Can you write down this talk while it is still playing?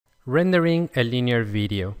Rendering a linear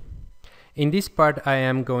video. In this part, I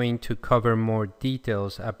am going to cover more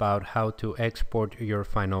details about how to export your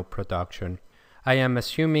final production. I am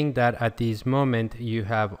assuming that at this moment you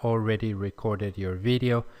have already recorded your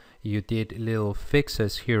video, you did little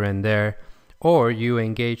fixes here and there, or you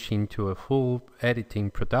engaged into a full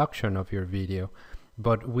editing production of your video.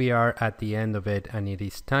 But we are at the end of it, and it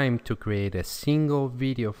is time to create a single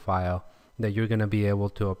video file that you're going to be able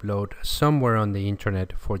to upload somewhere on the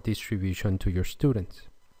internet for distribution to your students.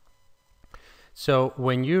 So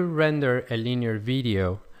when you render a linear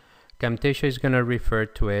video, Camtasia is going to refer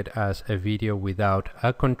to it as a video without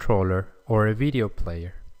a controller or a video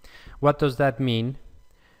player. What does that mean?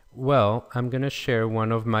 Well, I'm going to share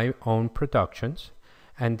one of my own productions,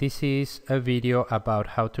 and this is a video about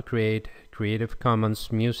how to create Creative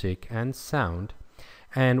Commons music and sound.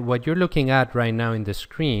 And what you're looking at right now in the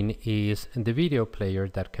screen is the video player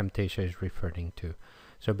that Camtasia is referring to.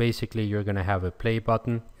 So basically you're going to have a play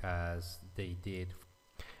button, as they did.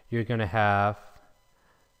 You're going to have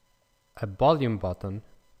a volume button.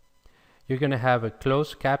 You're going to have a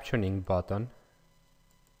closed captioning button.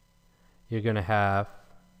 You're going to have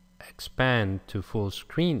expand to full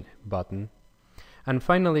screen button. And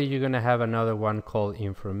finally, you're going to have another one called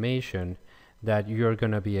information that you're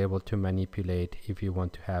going to be able to manipulate if you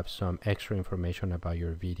want to have some extra information about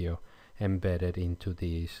your video embedded into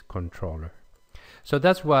this controller. So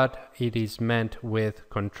that's what it is meant with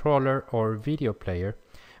controller or video player.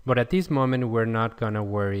 But at this moment, we're not going to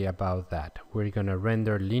worry about that. We're going to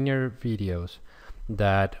render linear videos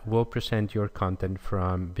that will present your content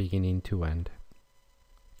from beginning to end.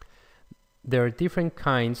 There are different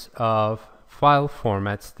kinds of file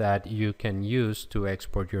formats that you can use to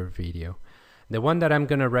export your video. The one that I'm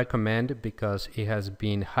going to recommend, because it has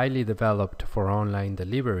been highly developed for online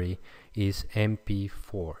delivery, is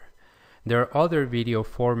MP4. There are other video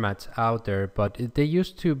formats out there, but they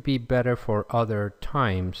used to be better for other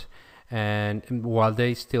times, and while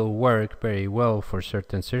they still work very well for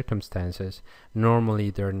certain circumstances, normally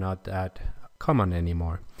they're not that common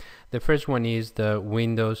anymore. The first one is the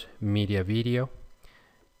Windows Media Video,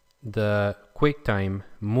 the QuickTime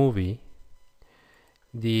Movie,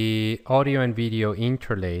 the audio and video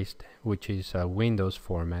interlaced, which is a Windows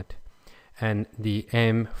format, and the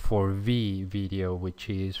M4V video, which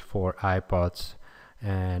is for iPods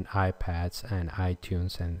and iPads and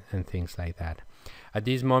iTunes and things like that. At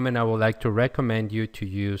this moment, I would like to recommend you to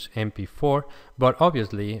use MP4, but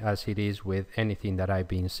obviously, as it is with anything that I've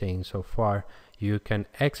been saying so far, you can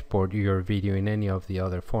export your video in any of the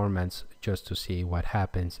other formats just to see what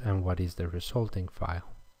happens and what is the resulting file.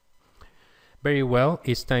 Very well,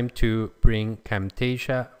 it's time to bring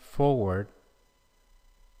Camtasia forward.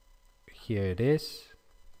 Here it is.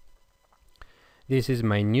 This is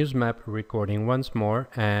my news map recording once more,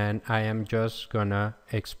 and I am just gonna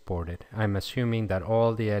export it. I'm assuming that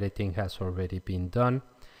all the editing has already been done,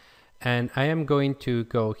 and I am going to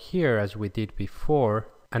go here as we did before,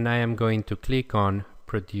 and I am going to click on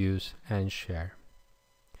Produce and Share.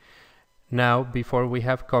 Now, before we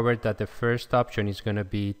have covered that the first option is going to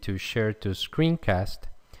be to share to screencast,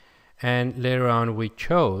 and later on we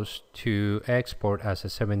chose to export as a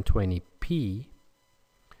 720p.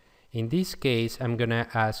 In this case, I'm going to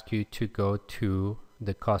ask you to go to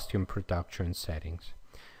the costume production settings.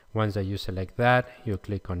 Once that you select that, you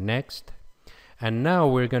click on Next. And now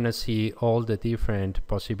we're going to see all the different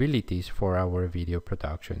possibilities for our video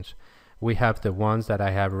productions. We have the ones that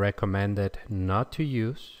I have recommended not to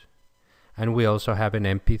use. And we also have an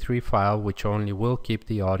MP3 file, which only will keep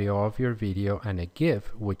the audio of your video, and a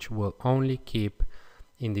GIF, which will only keep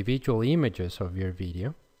individual images of your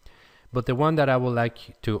video. But the one that I would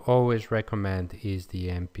like to always recommend is the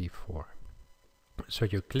MP4. So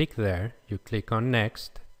you click there, you click on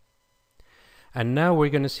Next, and now we're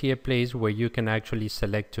going to see a place where you can actually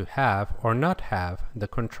select to have or not have the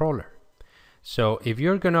controller. So if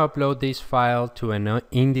you're going to upload this file to an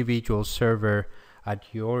individual server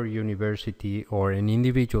at your university or an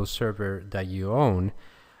individual server that you own,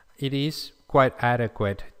 it is quite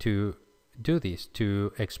adequate to do this,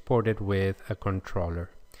 to export it with a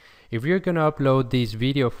controller. If you're going to upload this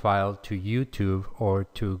video file to YouTube or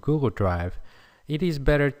to Google Drive, it is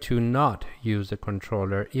better to not use the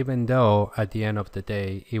controller, even though at the end of the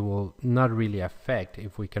day it will not really affect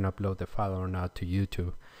if we can upload the file or not to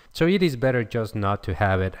YouTube. So it is better just not to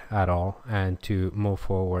have it at all and to move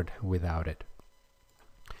forward without it.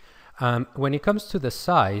 When it comes to the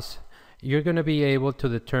size, you're going to be able to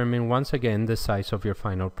determine once again the size of your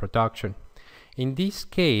final production. In this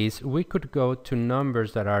case, we could go to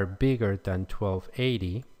numbers that are bigger than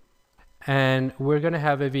 1280, and we're going to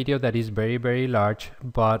have a video that is very large,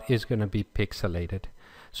 but is going to be pixelated.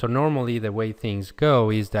 So normally the way things go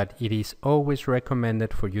is that it is always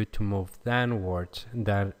recommended for you to move downwards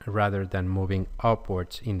rather than moving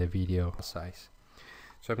upwards in the video size.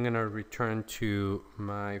 So I'm going to return to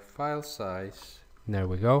my file size. There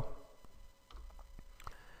we go.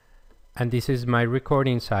 And this is my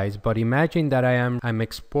recording size, but imagine that I'm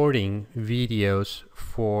exporting videos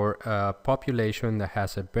for a population that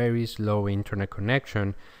has a very slow internet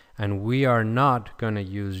connection, and we are not going to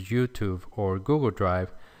use YouTube or Google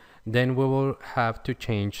Drive. Then we will have to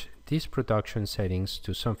change these production settings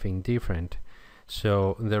to something different.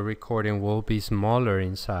 So the recording will be smaller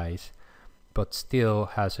in size, but still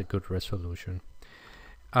has a good resolution.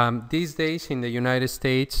 These days in the United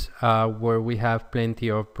States, where we have plenty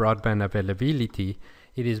of broadband availability,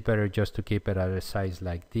 it is better just to keep it at a size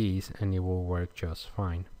like this, and it will work just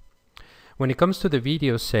fine. When it comes to the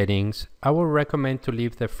video settings, I would recommend to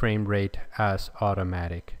leave the frame rate as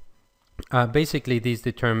automatic. Basically, this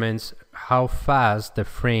determines how fast the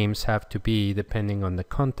frames have to be depending on the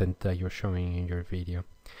content that you're showing in your video.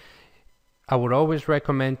 I would always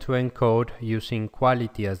recommend to encode using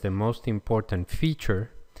quality as the most important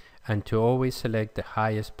feature, and to always select the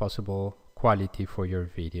highest possible quality for your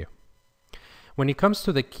video. When it comes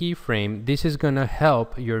to the keyframe, this is going to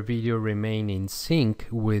help your video remain in sync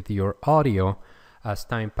with your audio as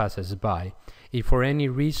time passes by. If for any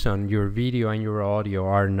reason your video and your audio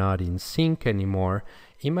are not in sync anymore,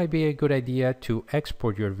 it might be a good idea to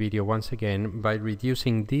export your video once again by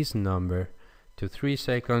reducing this number to 3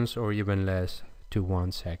 seconds or even less to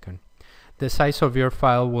 1 second. The size of your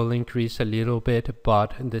file will increase a little bit,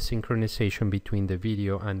 but the synchronization between the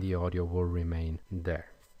video and the audio will remain there.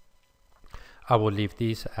 I will leave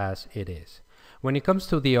this as it is. When it comes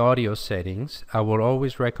to the audio settings, I will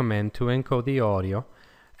always recommend to encode the audio,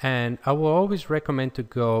 and I will always recommend to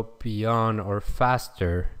go beyond or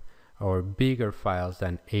faster or bigger files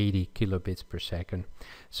than 80 kilobits per second.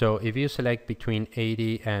 So if you select between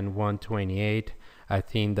 80 and 128, I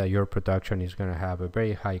think that your production is going to have a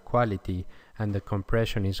very high quality, and the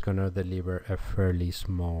compression is going to deliver a fairly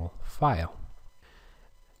small file.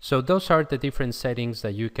 So those are the different settings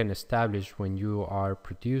that you can establish when you are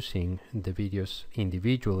producing the videos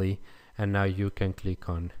individually, and now you can click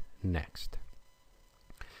on Next.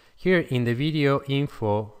 Here in the video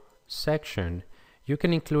info section, you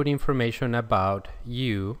can include information about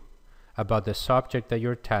you, about the subject that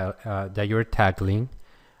you're tackling,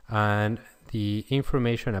 and the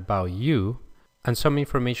information about you, and some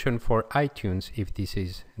information for iTunes if this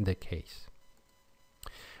is the case.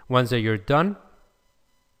 Once that you're done,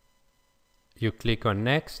 you click on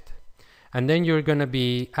Next, and then you're going to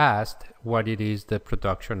be asked what it is the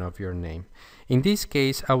production of your name. In this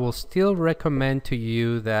case, I will still recommend to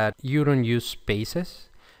you that you don't use spaces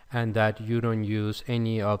and that you don't use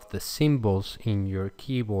any of the symbols in your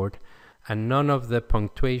keyboard and none of the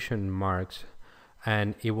punctuation marks,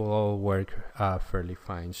 and it will all work fairly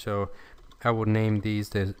fine. So I would name this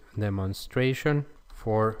the demonstration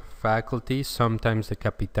for faculty. Sometimes the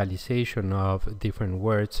capitalization of different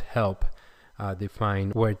words help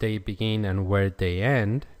define where they begin and where they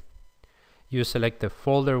end. You select the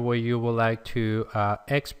folder where you would like to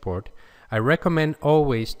export. I recommend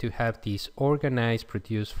always to have these organized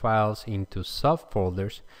produced files into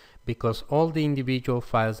subfolders, because all the individual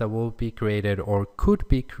files that will be created or could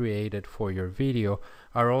be created for your video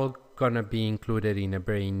are all gonna be included in a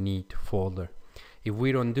very neat folder. If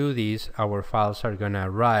we don't do this, our files are gonna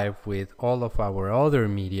arrive with all of our other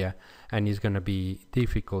media, and it's gonna be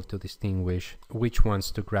difficult to distinguish which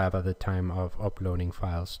ones to grab at the time of uploading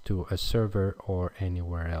files to a server or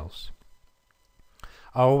anywhere else.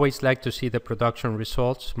 I always like to see the production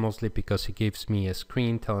results, mostly because it gives me a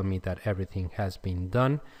screen telling me that everything has been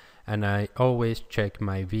done, and I always check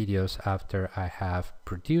my videos after I have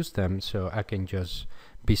produced them so I can just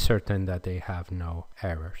be certain that they have no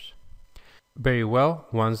errors. Very well,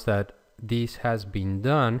 once that this has been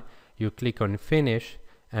done, you click on Finish,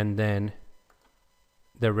 and then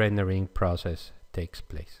the rendering process takes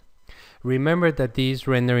place. Remember that this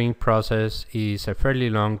rendering process is a fairly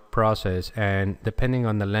long process, and depending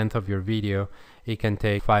on the length of your video, it can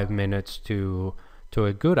take 5 minutes to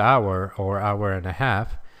a good hour or hour and a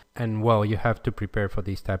half. And well, you have to prepare for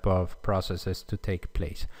these type of processes to take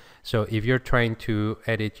place. So if you're trying to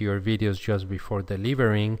edit your videos just before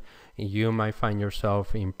delivering, you might find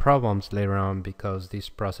yourself in problems later on, because this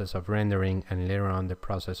process of rendering and later on the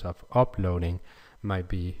process of uploading might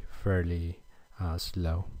be fairly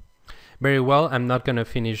slow. Very well, I'm not going to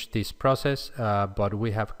finish this process, but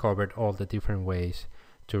we have covered all the different ways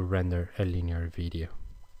to render a linear video.